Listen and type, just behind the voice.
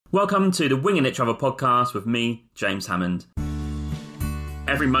Welcome to the Winging It Travel podcast with me, James Hammond.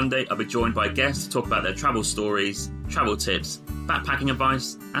 Every Monday I'll be joined by guests to talk about their travel stories, travel tips, backpacking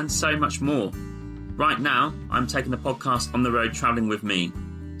advice and so much more. Right now I'm taking the podcast on the road travelling with me,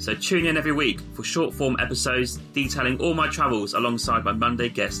 so tune in every week for short form episodes detailing all my travels alongside my Monday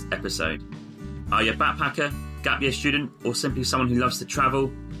guest episode. Are you a backpacker, gap year student or simply someone who loves to travel?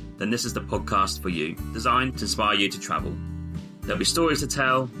 Then this is the podcast for you, designed to inspire you to travel. There'll be stories to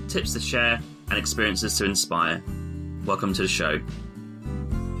tell, tips to share, and experiences to inspire. Welcome to the show.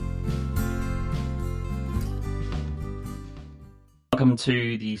 Welcome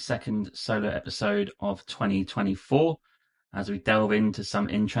to the second solo episode of 2024, as we delve into some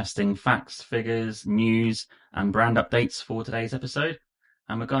interesting facts, figures, news, and brand updates for today's episode.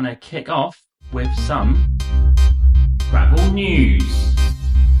 And we're going to kick off with some travel news.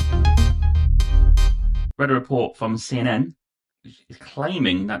 Read a report from CNN is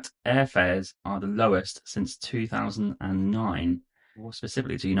claiming that airfares are the lowest since 2009, more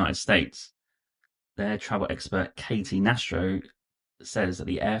specifically to the United States. Their travel expert Katie Nastro says that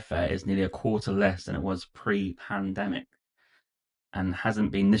the airfare is nearly a quarter less than it was pre-pandemic and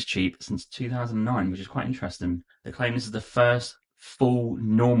hasn't been this cheap since 2009, which is quite interesting. They claim this is the first full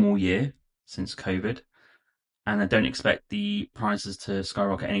normal year since COVID, and they don't expect the prices to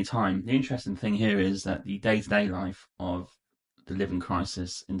skyrocket any time. The interesting thing here is that the day-to-day life of the living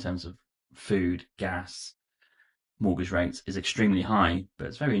crisis in terms of food, gas, mortgage rates is extremely high, but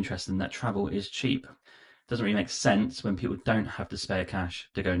it's very interesting that travel is cheap. It doesn't really make sense when people don't have to spare cash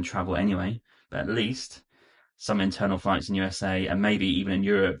to go and travel anyway, but at least some internal flights in USA and maybe even in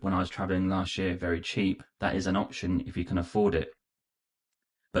Europe when I was traveling last year, very cheap. That is an option if you can afford it.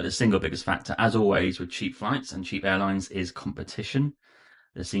 But the single biggest factor, as always with cheap flights and cheap airlines, is competition.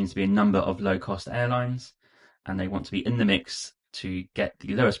 There seems to be a number of low-cost airlines, and they want to be in the mix to get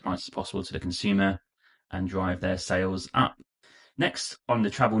the lowest prices possible to the consumer and drive their sales up. Next on the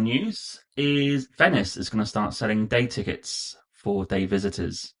travel news is Venice is going to start selling day tickets for day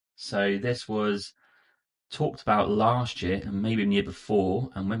visitors. So this was talked about last year and maybe the year before,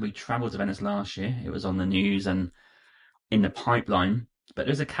 and when we travelled to Venice last year, it was on the news and in the pipeline. But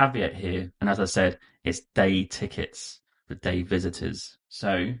there's a caveat here, and as I said, it's day tickets for day visitors.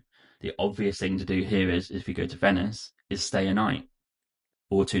 So the obvious thing to do here is, if you go to Venice, is stay a night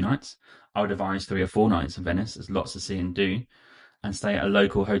or 2 nights. I would advise 3 or 4 nights in Venice. There's lots to see and do, and stay at a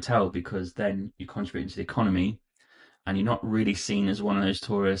local hotel, because then you contribute to the economy and you're not really seen as one of those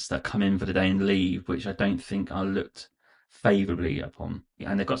tourists that come in for the day and leave, which I don't think are looked favourably upon.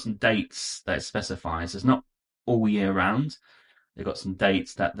 And they've got some dates that it specifies. It's not all year round. They've got some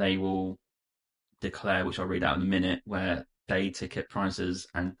dates that they will declare, which I'll read out in a minute, where day ticket prices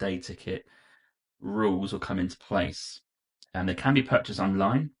and day ticket rules will come into place. And they can be purchased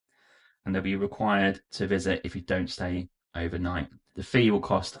online, and they'll be required to visit if you don't stay overnight. The fee will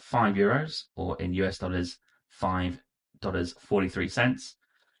cost €5, or in US dollars, $5.43,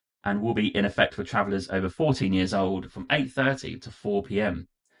 and will be in effect for travellers over 14 years old from 8:30 to 4 p.m.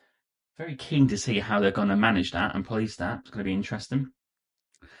 Very keen to see how they're going to manage that and police that. It's going to be interesting.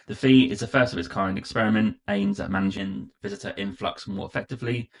 The fee is a first of its kind experiment aimed at managing visitor influx more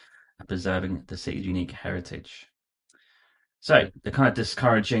effectively and preserving the city's unique heritage. So they're kind of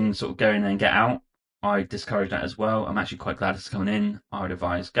discouraging sort of go in and get out. I discourage that as well. I'm actually quite glad it's coming in. I would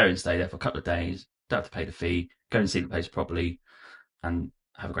advise go and stay there for a couple of days. Don't have to pay the fee. Go and see the place properly and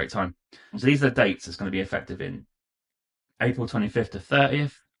have a great time. So these are the dates it's going to be effective in: April 25th to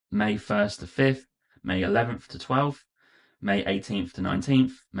 30th, May 1st to 5th, May 11th to 12th, May 18th to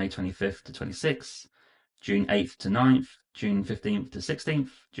 19th, May 25th to 26th, June 8th to 9th, June 15th to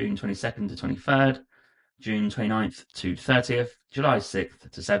 16th, June 22nd to 23rd, June 29th to 30th, July 6th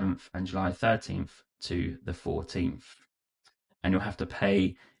to 7th, and July 13th to the 14th. And you'll have to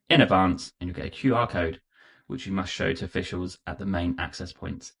pay in advance, and you'll get a QR code, which you must show to officials at the main access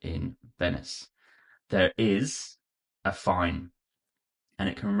points in Venice. There is a fine, and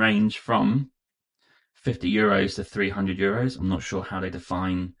it can range from €50 to €300. I'm not sure how they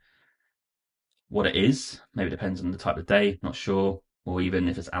define what it is. Maybe it depends on the type of day, not sure, or even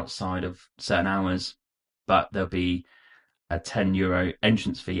if it's outside of certain hours. But there'll be a €10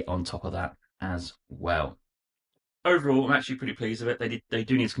 entrance fee on top of that as well. Overall, I'm actually pretty pleased with it. They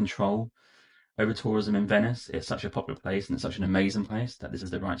do need control over tourism in Venice. It's such a popular place and it's such an amazing place that this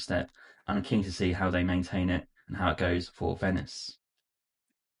is the right step. And I'm keen to see how they maintain it and how it goes for Venice.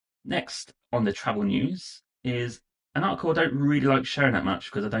 Next on the travel news is an article I don't really like sharing that much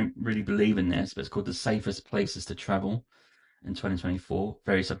because I don't really believe in this, but it's called The Safest Places to Travel in 2024.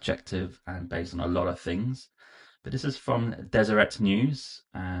 Very subjective and based on a lot of things. But this is from Deseret News,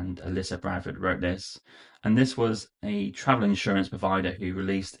 and Alyssa Bradford wrote this. And this was a travel insurance provider who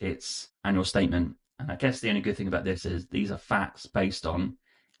released its annual statement. And I guess the only good thing about this is these are facts based on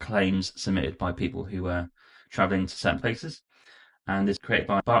claims submitted by people who were traveling to certain places. And this is created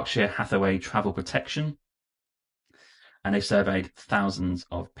by Berkshire Hathaway Travel Protection. And they surveyed thousands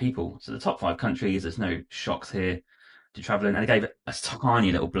of people. So the top 5 countries, there's no shocks here to travel in. And they gave a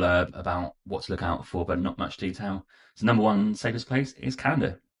tiny little blurb about what to look out for, but not much detail. So number 1 safest place is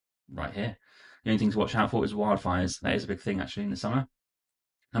Canada, right here. The only thing to watch out for is wildfires. That is a big thing actually in the summer.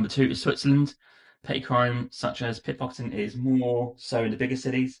 Number 2 is Switzerland. Petty crime such as pickpocketing is more so in the bigger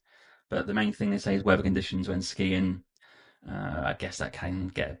cities, but the main thing they say is weather conditions when skiing. I guess that can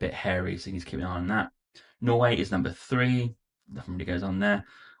get a bit hairy, so you need to keep an eye on that. Norway is number 3. Nothing really goes on there.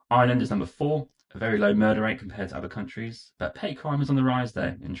 Ireland is number 4. A very low murder rate compared to other countries, but petty crime is on the rise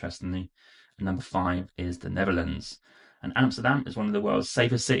there, interestingly. And number 5 is the Netherlands. And Amsterdam is one of the world's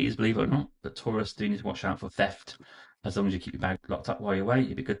safest cities, believe it or not, but tourists do need to watch out for theft. As long as you keep your bag locked up while you're away,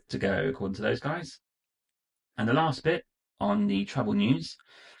 you'll be good to go, according to those guys. And the last bit on the travel news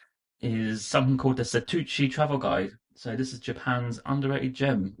is something called the Setouchi Travel Guide. So this is Japan's underrated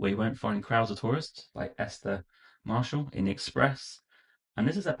gem, where you won't find crowds of tourists, like Esther Marshall in the Express. And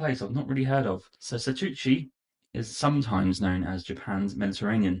this is a place I've not really heard of. So Setouchi is sometimes known as Japan's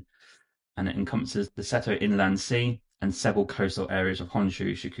Mediterranean, and it encompasses the Seto Inland Sea and several coastal areas of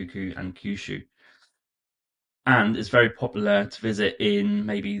Honshu, Shikoku, and Kyushu. And it's very popular to visit in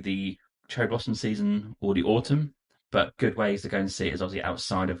maybe the cherry blossom season or the autumn, but good ways to go and see it is obviously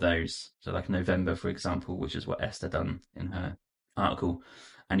outside of those. So like November, for example, which is what Esther done in her article.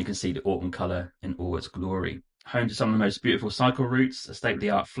 And you can see the autumn colour in all its glory. Home to some of the most beautiful cycle routes, a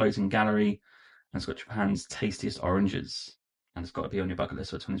state-of-the-art floating gallery, and it's got Japan's tastiest oranges. And it's got to be on your bucket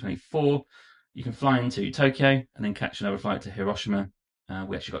list for 2024. You can fly into Tokyo and then catch another flight to Hiroshima.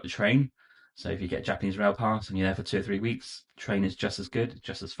 We actually got the train. So if you get a Japanese rail pass and you're there for 2 or 3 weeks, train is just as good,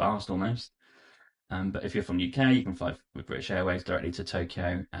 just as fast almost. But if you're from the UK, you can fly with British Airways directly to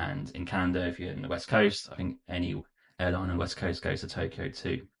Tokyo. And in Canada, if you're in the West Coast, I think any airline on the West Coast goes to Tokyo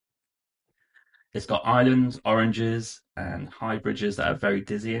too. It's got islands, oranges, and high bridges that are very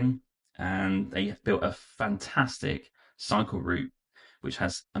dizzying. And they have built a fantastic cycle route, which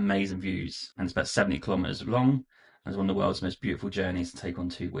has amazing views. And it's about 70 kilometers long. And it's one of the world's most beautiful journeys to take on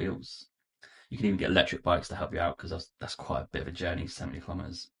 2 wheels. You can even get electric bikes to help you out because that's quite a bit of a journey, 70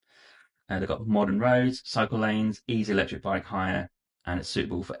 kilometers. They've got modern roads, cycle lanes, easy electric bike hire, and it's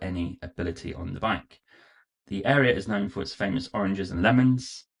suitable for any ability on the bike. The area is known for its famous oranges and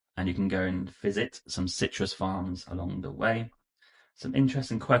lemons, and you can go and visit some citrus farms along the way. Some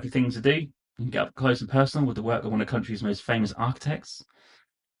interesting, quirky things to do. You can get up close and personal with the work of one of the country's most famous architects,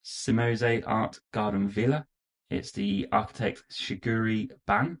 Simose Art Garden Villa. It's the architect Shiguri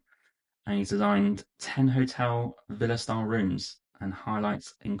Ban, and he's designed 10 hotel villa-style rooms, and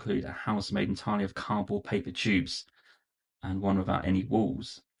highlights include a house made entirely of cardboard paper tubes and one without any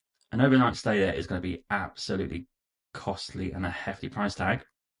walls. An overnight stay there is going to be absolutely costly and a hefty price tag,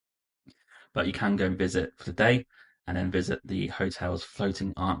 but you can go and visit for the day and then visit the hotel's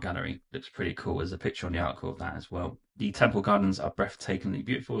floating art gallery. Looks pretty cool. There's a picture on the article of that as well. The temple gardens are breathtakingly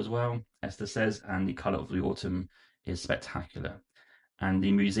beautiful as well, Esther says, and the colour of the autumn is spectacular. And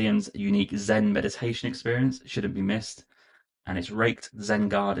the museum's unique Zen meditation experience shouldn't be missed. And its raked Zen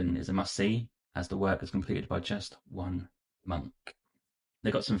garden is a must-see, as the work is completed by just 1 monk.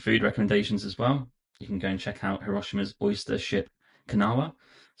 They've got some food recommendations as well. You can go and check out Hiroshima's oyster ship Kanawa.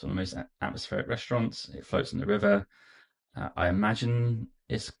 It's one of the most atmospheric restaurants. It floats on the river. I imagine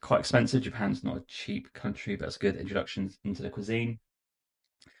it's quite expensive. Japan's not a cheap country, but it's a good introduction into the cuisine.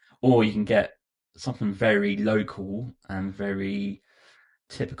 Or you can get something very local and very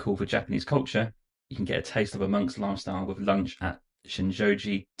typical for Japanese culture. You can get a taste of a monk's lifestyle with lunch at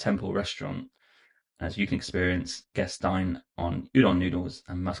Shinjoji Temple Restaurant. As you can experience, guests dine on udon noodles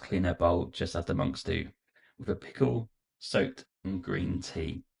and must clean their bowl just as the monks do, with a pickle soaked in green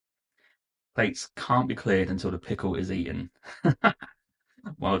tea. Plates can't be cleared until the pickle is eaten.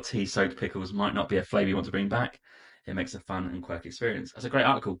 While tea-soaked pickles might not be a flavour you want to bring back, it makes a fun and quirky experience. That's a great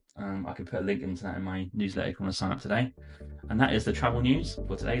article. I can put a link into that in my newsletter if you want to sign up today. And that is the travel news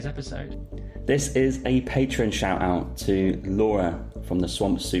for today's episode. This is a Patreon shout out to Laura from the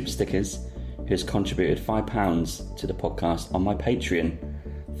Swamp Soup Stickers, who has contributed £5 to the podcast on my Patreon.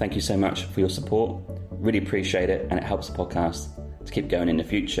 Thank you so much for your support. Really appreciate it, and it helps the podcast to keep going in the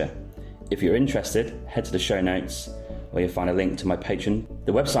future. If you're interested, head to the show notes where you'll find a link to my Patreon.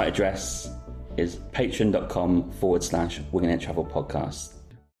 The website address is patreon.com/Winging It Travel Podcast.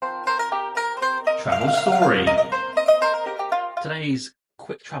 Travel story. Today's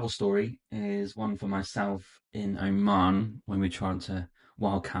quick travel story is one for myself in Oman when we tried to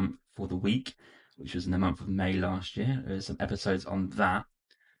wild camp for the week, which was in the month of May last year. There's some episodes on that.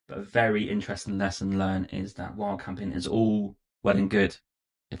 But a very interesting lesson learned is that wild camping is all well and good,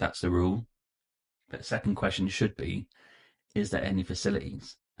 if that's the rule. But the second question should be, is there any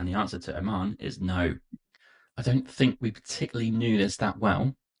facilities? And the answer to Oman is no. I don't think we particularly knew this that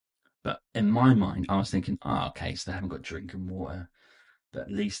well, but in my mind, I was thinking, okay, so they haven't got drinking water, but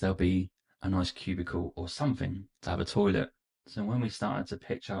at least there'll be a nice cubicle or something to have a toilet. So when we started to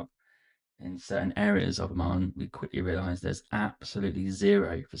pitch up in certain areas of Oman, we quickly realised there's absolutely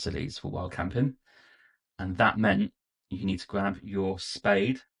zero facilities for wild camping. And that meant you need to grab your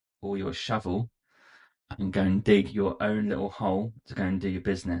spade or your shovel and go and dig your own little hole to go and do your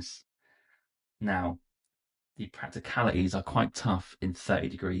business. Now, the practicalities are quite tough in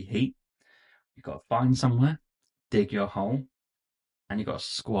 30-degree heat. You've got to find somewhere, dig your hole, and you've got to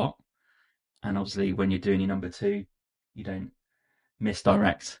squat. And obviously, when you're doing your number two, you don't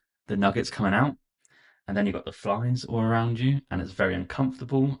misdirect the nuggets coming out. And then you've got the flies all around you, and it's very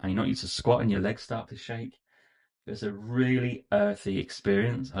uncomfortable, and you're not used to squatting, your legs start to shake. It was a really earthy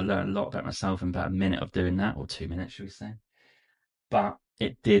experience. I learned a lot about myself in about a minute of doing that, or 2 minutes, should we say. But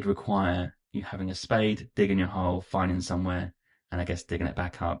it did require you having a spade, digging your hole, finding somewhere, and I guess digging it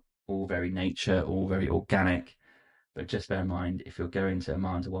back up. All very nature, all very organic. But just bear in mind, if you're going to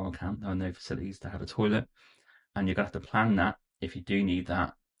Oman to wild camp, there are no facilities to have a toilet. And you're going to have to plan that, if you do need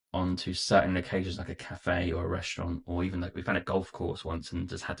that, onto certain occasions like a cafe or a restaurant, or even like we found a golf course once and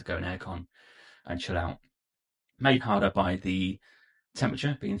just had to go in aircon and chill out. Made harder by the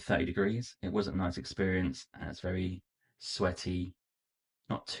temperature being 30 degrees. It wasn't a nice experience, and it's very sweaty,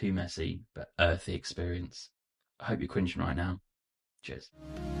 not too messy, but earthy experience. I hope you're cringing right now. Cheers.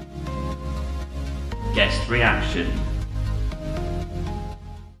 Guest reaction.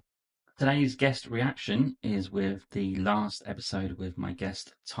 Today's guest reaction is with the last episode with my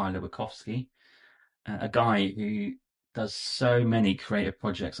guest Tyler Wittfofsky, a guy who does so many creative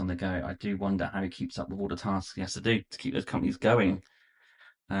projects on the go. I do wonder how he keeps up with all the tasks he has to do to keep those companies going.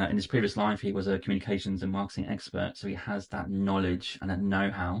 In his previous life, he was a communications and marketing expert, so he has that knowledge and that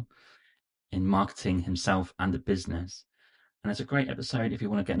know-how in marketing himself and the business. And it's a great episode if you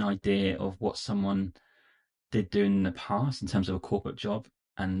want to get an idea of what someone did do in the past in terms of a corporate job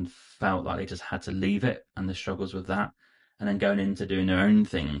and felt like they just had to leave it and the struggles with that, and then going into doing their own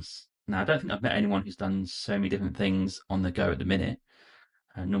things. Now, I don't think I've met anyone who's done so many different things on the go at the minute.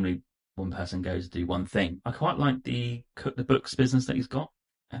 Normally, one person goes to do one thing. I quite like the cook the books business that he's got.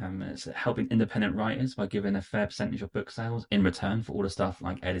 It's helping independent writers by giving a fair percentage of book sales in return for all the stuff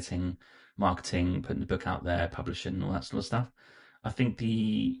like editing, marketing, putting the book out there, publishing, all that sort of stuff. I think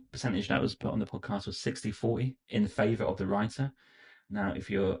the percentage that was put on the podcast was 60-40 in favour of the writer. Now, if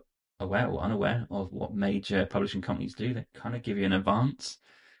you're aware or unaware of what major publishing companies do, they kind of give you an advance,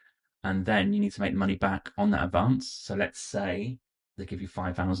 and then you need to make the money back on that advance. So let's say they give you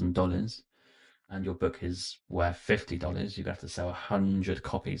 $5,000 and your book is worth $50. You have to sell 100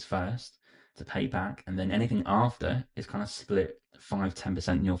 copies first to pay back, and then anything after is kind of split 5-10%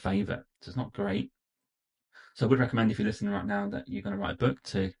 in your favour. So it's not great. So I would recommend, if you're listening right now that you're going to write a book,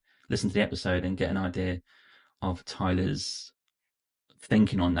 to listen to the episode and get an idea of Tyler's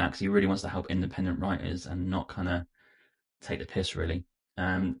thinking on that, because he really wants to help independent writers and not kind of take the piss, really.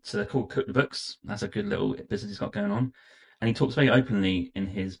 So they're called Cook the Books. That's a good little business he's got going on. And he talks very openly in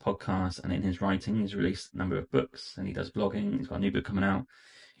his podcast and in his writing. He's released a number of books and he does blogging. He's got a new book coming out.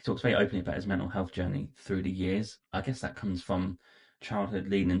 He talks very openly about his mental health journey through the years. I guess that comes from childhood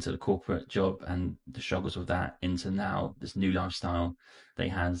leading into the corporate job and the struggles with that, into now this new lifestyle that he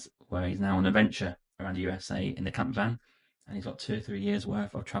has, where he's now on a venture around the USA in the camper van, and he's got 2 or 3 years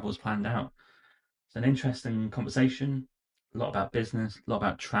worth of travels planned out. It's an interesting conversation, a lot about business, a lot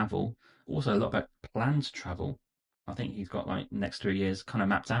about travel, also a lot about planned travel. I think he's got like next 3 years kind of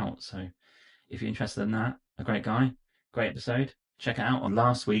mapped out. So if you're interested in that, a great guy, great episode. Check it out on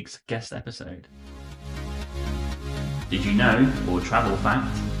last week's guest episode. Did you know, or travel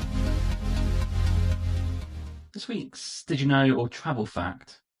fact? This week's Did You Know or Travel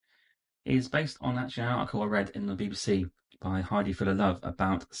Fact is based on actually an article I read in the BBC by Heidi Fuller Love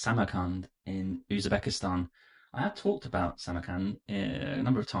about Samarkand in Uzbekistan. I have talked about Samarkand a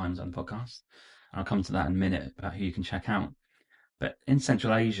number of times on the podcast, and I'll come to that in a minute about who you can check out. But in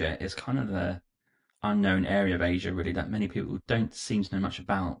Central Asia, it's kind of the unknown area of Asia, really, that many people don't seem to know much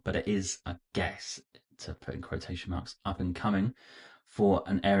about, but it is, I guess, to put in quotation marks, up and coming for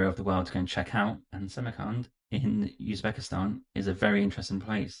an area of the world to go and check out. And Samarkand in Uzbekistan is a very interesting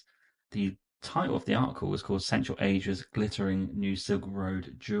place. The title of the article was called Central Asia's Glittering New Silk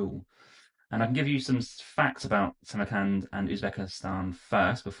Road Jewel. And I can give you some facts about Samarkand and Uzbekistan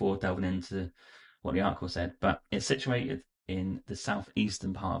first before delving into what the article said. But it's situated in the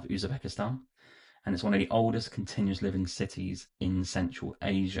southeastern part of Uzbekistan, and it's one of the oldest continuous living cities in Central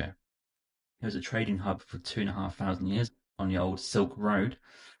Asia. It was a trading hub for 2,500 years on the old Silk Road.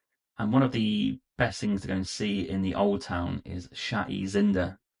 And one of the best things to go and see in the old town is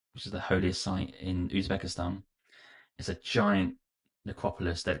Shah-e-Zinda, which is the holiest site in Uzbekistan. It's a giant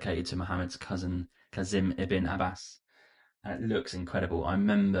necropolis dedicated to Muhammad's cousin Kazim ibn Abbas. And it looks incredible. I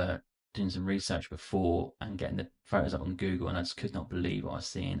remember doing some research before and getting the photos up on Google, and I just could not believe what I was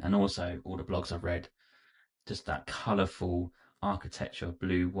seeing. And also all the blogs I've read, just that colourful architecture,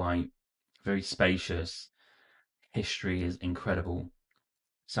 blue, white, very spacious. History is incredible.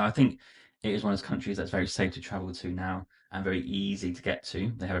 So I think it is one of those countries that's very safe to travel to now and very easy to get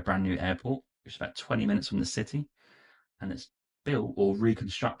to. They have a brand new airport, which is about 20 minutes from the city, and it's built or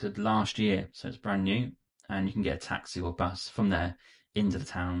reconstructed last year, so it's brand new. And you can get a taxi or bus from there into the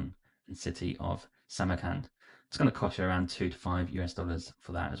town and city of Samarkand. It's going to cost you around $2 to $5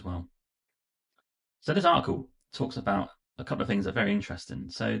 for that as well. So this article talks about a couple of things that are very interesting.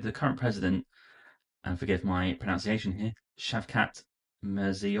 So the current president, and forgive my pronunciation here, Shavkat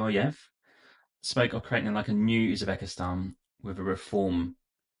Mirziyoyev, spoke of creating like a new Uzbekistan with a reform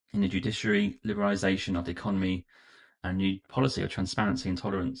in the judiciary, liberalisation of the economy, and a new policy of transparency and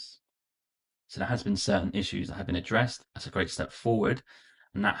tolerance. So there has been certain issues that have been addressed. That's a great step forward.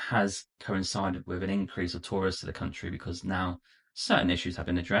 And that has coincided with an increase of tourists to the country because now certain issues have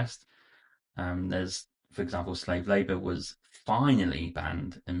been addressed. There's, for example, slave labour was finally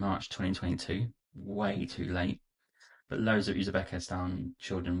banned in March 2022, way too late. But loads of Uzbekistan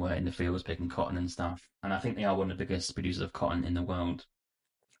children were in the fields picking cotton and stuff. And I think they are one of the biggest producers of cotton in the world.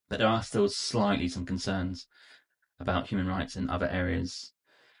 But there are still slightly some concerns about human rights in other areas.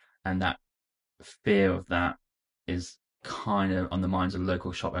 And that fear of that is kind of on the minds of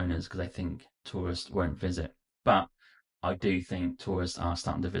local shop owners because they think tourists won't visit. But I do think tourists are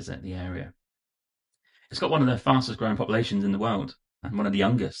starting to visit the area. It's got one of the fastest growing populations in the world and one of the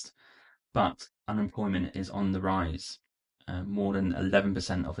youngest, but unemployment is on the rise. More than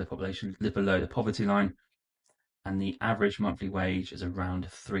 11% of the population live below the poverty line, and the average monthly wage is around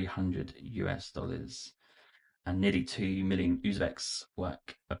 $300. And nearly 2 million Uzbeks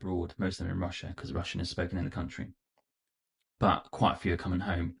work abroad, most of them in Russia, because Russian is spoken in the country. But quite a few are coming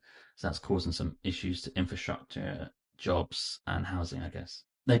home, so that's causing some issues to infrastructure, jobs, and housing, I guess.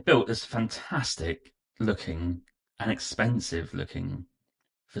 They built this fantastic looking and expensive looking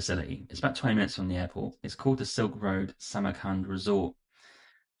facility. It's about 20 minutes from the airport. It's called the Silk Road Samarkand Resort,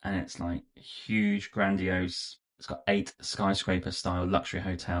 and it's like huge, grandiose. It's got 8 skyscraper-style luxury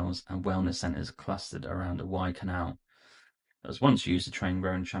hotels and wellness centres clustered around a wide canal. It was once used to train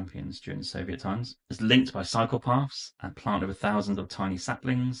rowing champions during the Soviet times. It's linked by cycle paths and planted with thousands of tiny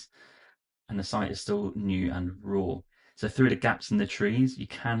saplings, and the site is still new and raw. So through the gaps in the trees, you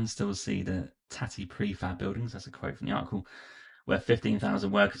can still see the tatty prefab buildings. That's a quote from the article, where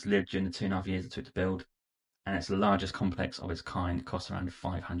 15,000 workers lived during the 2.5 years it took to build. And it's the largest complex of its kind. It costs around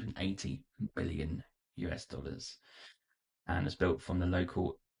 $580 billion. And it's built from the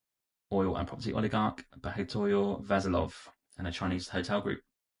local oil and property oligarch Bahatoyor Vasilov and a Chinese hotel group.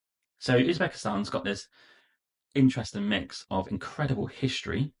 So Uzbekistan's got this interesting mix of incredible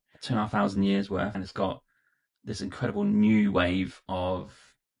history, 2,500 years worth, and it's got this incredible new wave of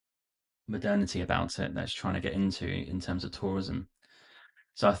modernity about it that's trying to get into in terms of tourism.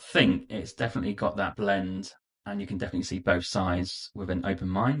 So I think it's definitely got that blend, and you can definitely see both sides with an open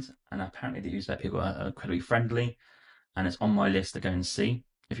mind. And apparently the Uzbek people are incredibly friendly, and it's on my list to go and see.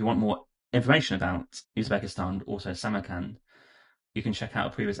 If you want more information about Uzbekistan, also Samarkand, you can check out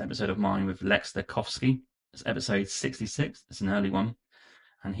a previous episode of mine with Lex Wittfofsky. It's episode 66. It's an early one.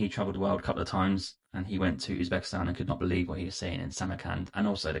 And he travelled the world a couple of times, and he went to Uzbekistan and could not believe what he was seeing in Samarkand and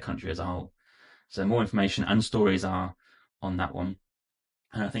also the country as a whole. So more information and stories are on that one.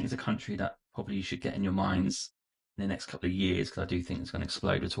 And I think it's a country that probably you should get in your minds in the next couple of years, because I do think it's going to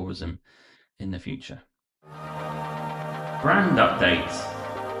explode with tourism in the future. Brand update.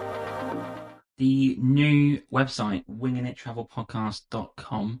 The new website,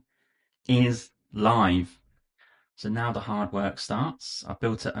 wingingittravelpodcast.com, is live. So now the hard work starts. I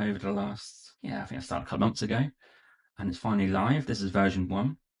built it over the last, I think I started a couple of months ago, and it's finally live. This is version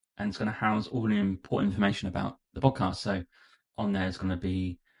 1, and it's going to house all the important information about the podcast. So on there is going to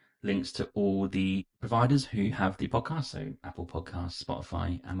be links to all the providers who have the podcast, so Apple Podcasts,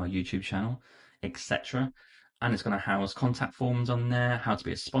 Spotify, and my YouTube channel, etc. And it's going to house contact forms on there, how to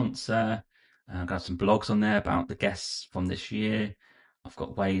be a sponsor, I've got some blogs on there about the guests from this year. I've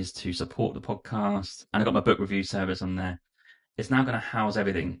got ways to support the podcast, and I've got my book review service on there. It's now going to house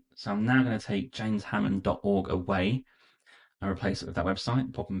everything. So I'm now going to take jameshammond.org away and replace it with that website.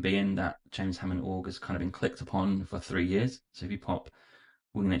 The problem being that jameshammond.org has kind of been clicked upon for 3 years. So if you pop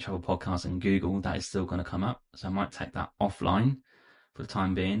Winging It Travel Podcast in Google, that is still going to come up. So I might take that offline for the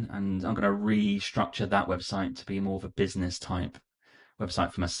time being, and I'm going to restructure that website to be more of a business type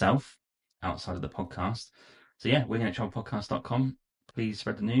website for myself outside of the podcast. So yeah, wingingittravelpodcast.com. Please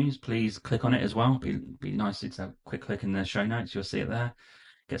spread the news. Please click on it as well. Be nice to have a quick click in the show notes. You'll see it there.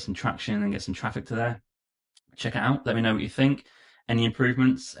 Get some traction and get some traffic to there. Check it out. Let me know what you think. Any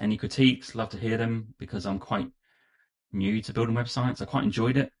improvements, any critiques, love to hear them, because I'm quite new to building websites. I quite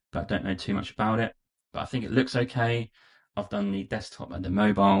enjoyed it, but I don't know too much about it. But I think it looks okay. I've done the desktop and the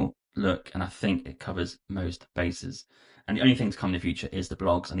mobile look, and I think it covers most bases. And the only thing to come in the future is the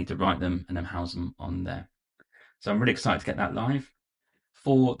blogs. I need to write them and then house them on there. So I'm really excited to get that live.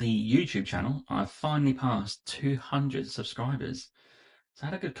 For the YouTube channel, I've finally passed 200 subscribers. So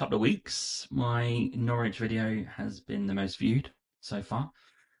I had a good couple of weeks. My Norwich video has been the most viewed so far.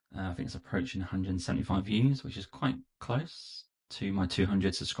 I think it's approaching 175 views, which is quite close to my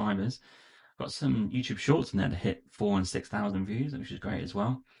 200 subscribers. I've got some YouTube shorts in there to hit 4,000 and 6,000 views, which is great as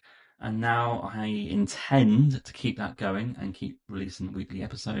well. And now I intend to keep that going and keep releasing weekly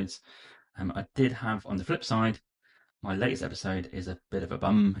episodes. I did have, on the flip side, my latest episode is a bit of a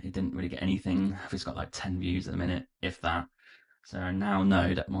bum. It didn't really get anything. It's got like 10 views at the minute, if that. So I now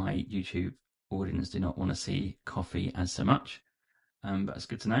know that my YouTube audience do not want to see coffee as so much. But it's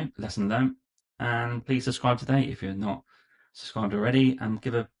good to know. Lesson learned. And please subscribe today if you're not subscribed already, and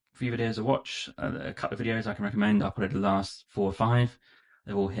give a few videos a watch. A couple of videos I can recommend. I'll put the last 4 or 5.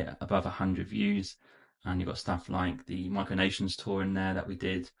 They've all hit above 100 views. And you've got stuff like the Micronations tour in there that we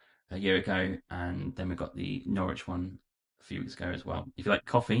did a year ago. And then we've got the Norwich one a few weeks ago as well. If you like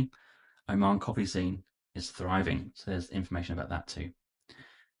coffee, Oman coffee scene is thriving. So there's information about that too.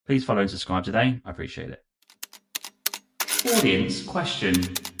 Please follow and subscribe today. I appreciate it. Audience question.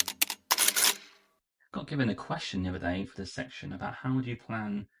 Got given a question the other day for this section about how would you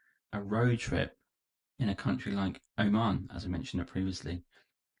plan a road trip in a country like Oman, as I mentioned it previously.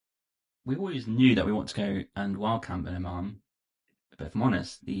 We always knew that we want to go and wild camp in Oman, but if I'm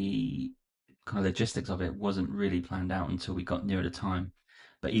honest, the kind of logistics of it wasn't really planned out until we got nearer the time,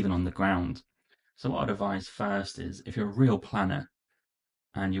 but even on the ground. So what I'd advise first is, if you're a real planner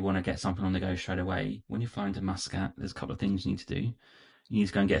and you want to get something on the go straight away, when you're flying to Muscat, there's a couple of things you need to do. You need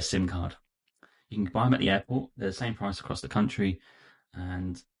to go and get a SIM card. You can buy them at the airport. They're the same price across the country.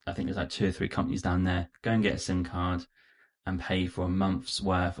 And I think there's like 2 or 3 companies down there. Go and get a SIM card and pay for a month's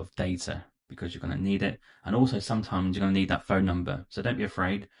worth of data, because you're going to need it. And also sometimes you're going to need that phone number. So don't be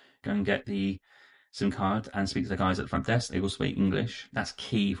afraid. Go and get the SIM card and speak to the guys at the front desk. They will speak English. That's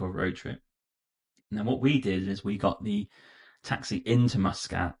key for a road trip. Now what we did is we got the taxi into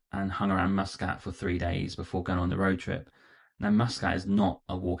Muscat and hung around Muscat for 3 days before going on the road trip. Now, Muscat is not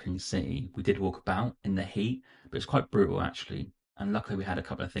a walking city. We did walk about in the heat, but it's quite brutal actually. And luckily we had a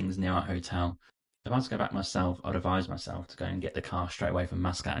couple of things near our hotel. If I was to go back myself, I'd advise myself to go and get the car straight away from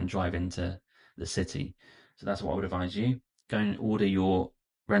Muscat and drive into the city. So that's what I would advise you. Go and order your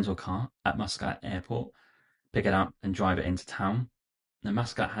rental car at Muscat Airport, pick it up and drive it into town. Now,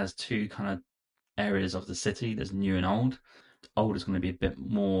 Muscat has 2 kind of areas of the city. There's new and old. The old is going to be a bit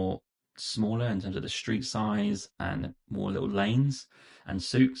more smaller in terms of the street size and more little lanes and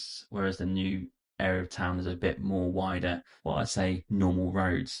souks, whereas the new area of town is a bit more wider, what I say, normal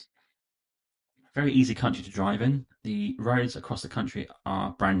roads. Very easy country to drive in. The roads across the country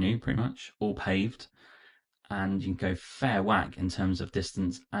are brand new, pretty much, all paved, and you can go fair whack in terms of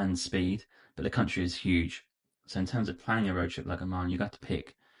distance and speed, but the country is huge. So in terms of planning a road trip like Oman, you got to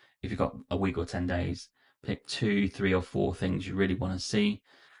pick, if you've got a week or 10 days, pick 2, 3 or 4 things you really want to see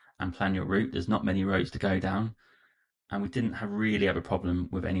and plan your route. There's not many roads to go down, and we didn't really have a problem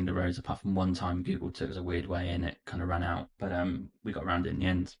with any of the roads, apart from one time Google took us a weird way and it kind of ran out, but we got around it in the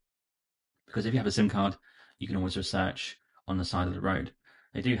end. Because if you have a SIM card, you can always research on the side of the road.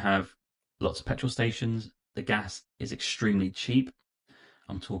 They do have lots of petrol stations. The gas is extremely cheap.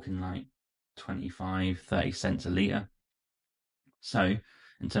 I'm talking like 25, 30 cents a litre. So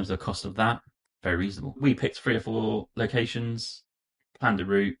in terms of the cost of that, very reasonable. We picked 3 or 4 locations, planned a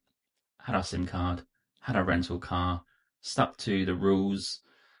route, had our SIM card, had our rental car, stuck to the rules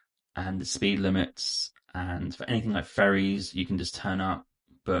and the speed limits. And for anything like ferries, you can just turn up,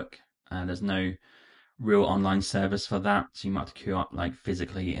 book, and there's no real online service for that. So you might have to queue up like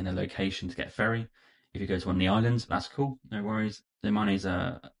physically in a location to get a ferry. If you go to one of the islands, that's cool, no worries. The Omanis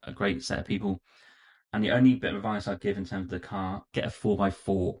are a great set of people. And the only bit of advice I'd give in terms of the car, get a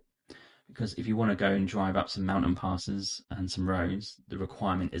 4x4. Because if you want to go and drive up some mountain passes and some roads, the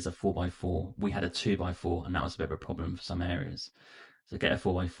requirement is a 4x4. We had a 2x4, and that was a bit of a problem for some areas. So get a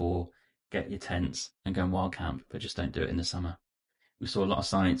 4x4, get your tents, and go and wild camp, but just don't do it in the summer. We saw a lot of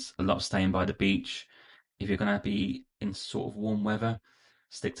sites, a lot of staying by the beach. If you're going to be in sort of warm weather,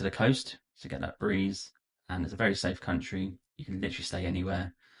 stick to the coast to get that breeze. And it's a very safe country. You can literally stay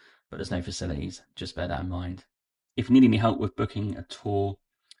anywhere, but there's no facilities. Just bear that in mind. If you need any help with booking a tour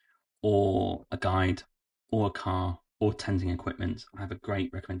or a guide or a car or tenting equipment, I have a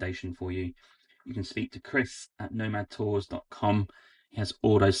great recommendation for you. You can speak to Chris at nomadtours.com. He has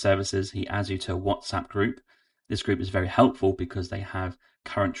all those services. He adds you to a WhatsApp group. This group is very helpful because they have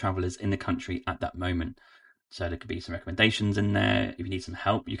current travelers in the country at that moment. So there could be some recommendations in there. If you need some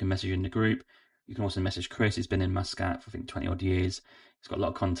help, you can message in the group. You can also message Chris. He's been in Muscat for, I think, 20 odd years. He's got a lot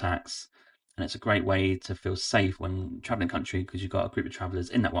of contacts. And it's a great way to feel safe when traveling country, because you've got a group of travelers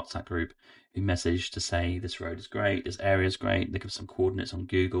in that WhatsApp group who message to say this road is great, this area is great. They give some coordinates on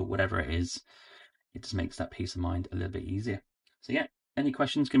Google, whatever it is. It just makes that peace of mind a little bit easier. So yeah, any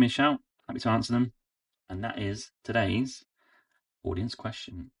questions, give me a shout. Happy to answer them. And that is today's audience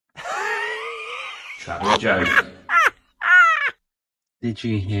question. Travel joke. Did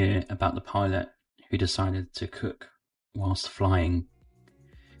you hear about the pilot who decided to cook whilst flying?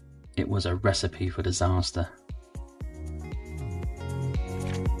 It was a recipe for disaster.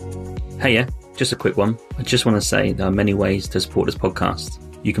 Hey, yeah, just a quick one. I just want to say there are many ways to support this podcast.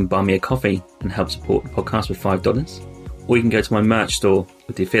 You can buy me a coffee and help support the podcast with $5. Or you can go to my merch store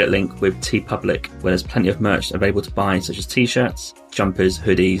with the affiliate link with TeePublic, where there's plenty of merch available to buy, such as t-shirts, jumpers,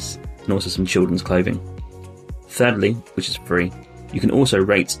 hoodies, and also some children's clothing. Thirdly, which is free, you can also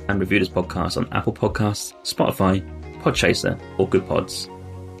rate and review this podcast on Apple Podcasts, Spotify, Podchaser, or Good Pods.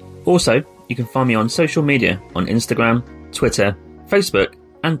 Also, you can find me on social media on Instagram, Twitter, Facebook,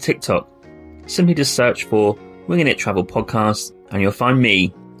 and TikTok. Simply just search for Winging It Travel Podcast, and you'll find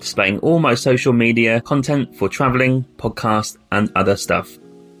me displaying all my social media content for travelling, podcasts, and other stuff.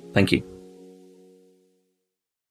 Thank you.